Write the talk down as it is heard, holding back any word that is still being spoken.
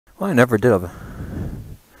Well, I never did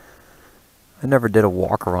a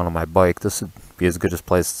walk around on my bike. This would be as good a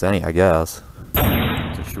place as any, I guess.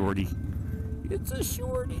 It's a shorty. It's a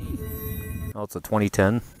shorty. Oh, it's a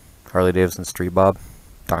 2010 Harley Davidson Street Bob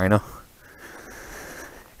Dyna.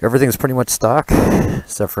 Everything's pretty much stock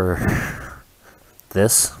except for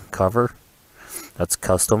this cover. That's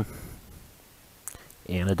custom.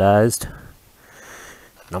 Anodized.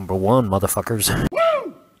 #1, motherfuckers.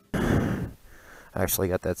 Woo! I actually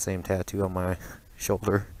got that same tattoo on my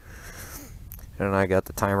shoulder. And I got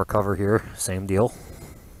the timer cover here. Same deal.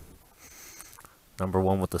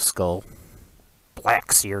 #1 with the skull.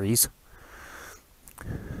 Black series.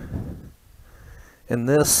 And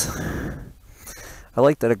this, I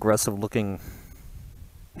like that aggressive looking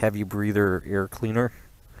heavy breather air cleaner.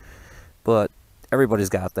 But everybody's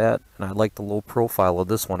got that. And I like the low profile of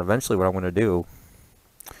this one. Eventually what I'm going to do,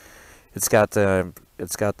 it's got the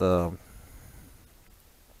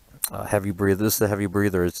heavy breather. This is the heavy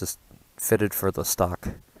breather. It's just fitted for the stock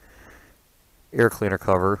air cleaner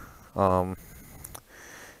cover.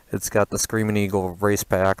 It's got the Screaming Eagle race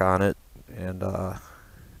pack on it, and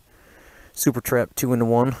Super Trap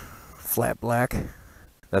 2into1 flat black.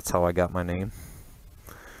 That's how I got my name.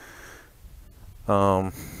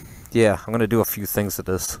 Yeah, I'm gonna do a few things to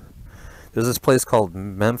this. There's this place called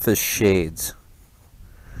Memphis Shades,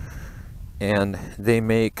 and they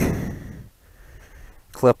make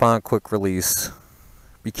clip-on quick release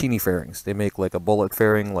bikini fairings. They make like a bullet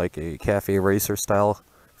fairing, like a cafe racer style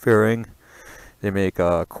fairing. They make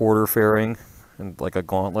a quarter fairing and like a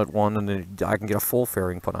gauntlet one, and then I can get a full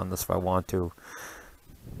fairing put on this if I want to.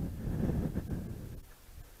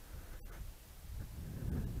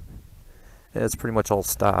 Yeah, it's pretty much all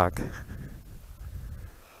stock.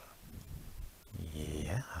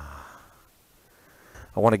 Yeah.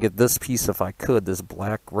 I want to get this piece if I could, this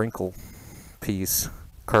black wrinkle piece,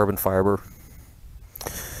 carbon fiber.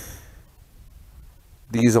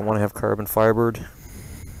 These I want to have carbon fibered.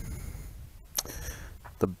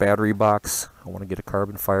 The battery box, I want to get a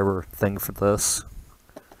carbon fiber thing for this.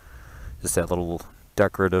 Just that little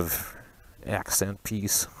decorative accent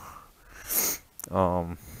piece.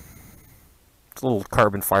 It's little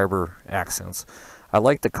carbon fiber accents. I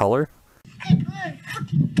like the color.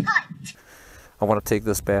 I want to take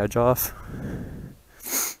this badge off.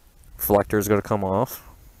 Reflector is going to come off.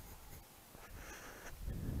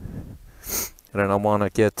 And then I want to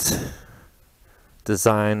get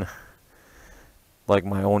design, like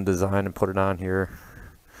my own design, and put it on here.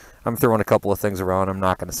 I'm throwing a couple of things around. I'm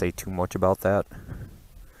not going to say too much about that.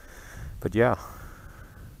 But yeah.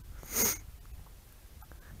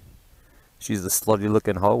 She's a slutty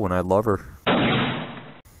looking hoe and I love her.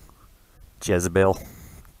 Jezzabelle.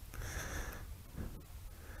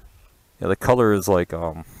 Yeah, the color is like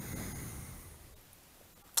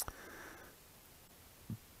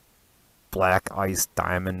black ice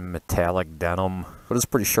diamond metallic denim, but it's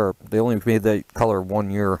pretty sharp. They only made that color 1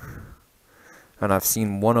 year, and I've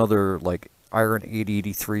seen one other like Iron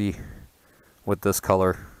 883 with this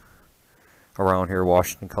color around here,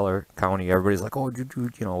 Washington County. Everybody's like, oh, did you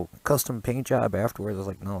know, custom paint job afterwards? I was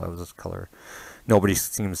like, no, that was this color. Nobody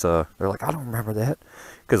seems to, they're like, I don't remember that,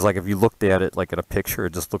 because like if you looked at it like in a picture,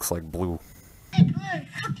 it just looks like blue.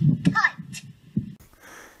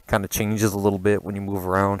 Kind of changes a little bit when you move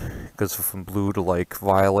around. It goes from blue to like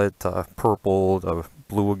violet to purple to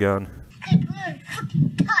blue again.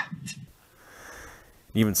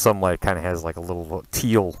 Even some like kind of has like a little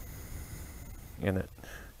teal in it.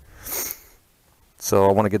 So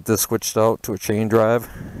I want to get this switched out to a chain drive.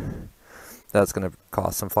 That's going to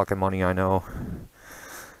cost some fucking money, I know.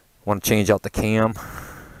 Want to change out the cam.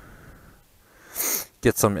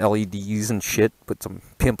 Get some LEDs and shit. Put some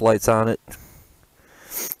pimp lights on it.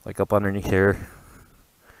 Like up underneath here,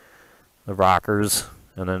 the rockers,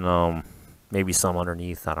 and then maybe some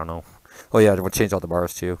underneath, I don't know. Oh yeah, we'll change out the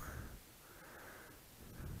bars too.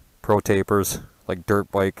 Pro tapers, like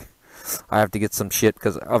dirt bike. I have to get some shit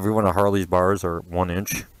because every one of Harley's bars are 1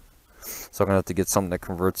 inch, so I'm gonna have to get something that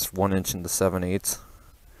converts 1 inch into 7/8.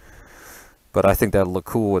 But I think that'll look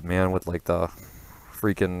cool with, man, with like the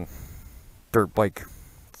freaking dirt bike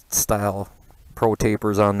style pro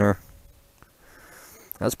tapers on there.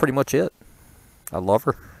 That's pretty much it. I love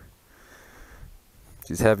her.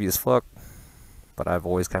 She's heavy as fuck, but I've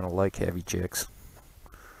always kind of liked heavy chicks.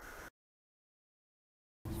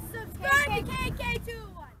 Subscribe to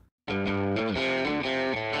 2into1.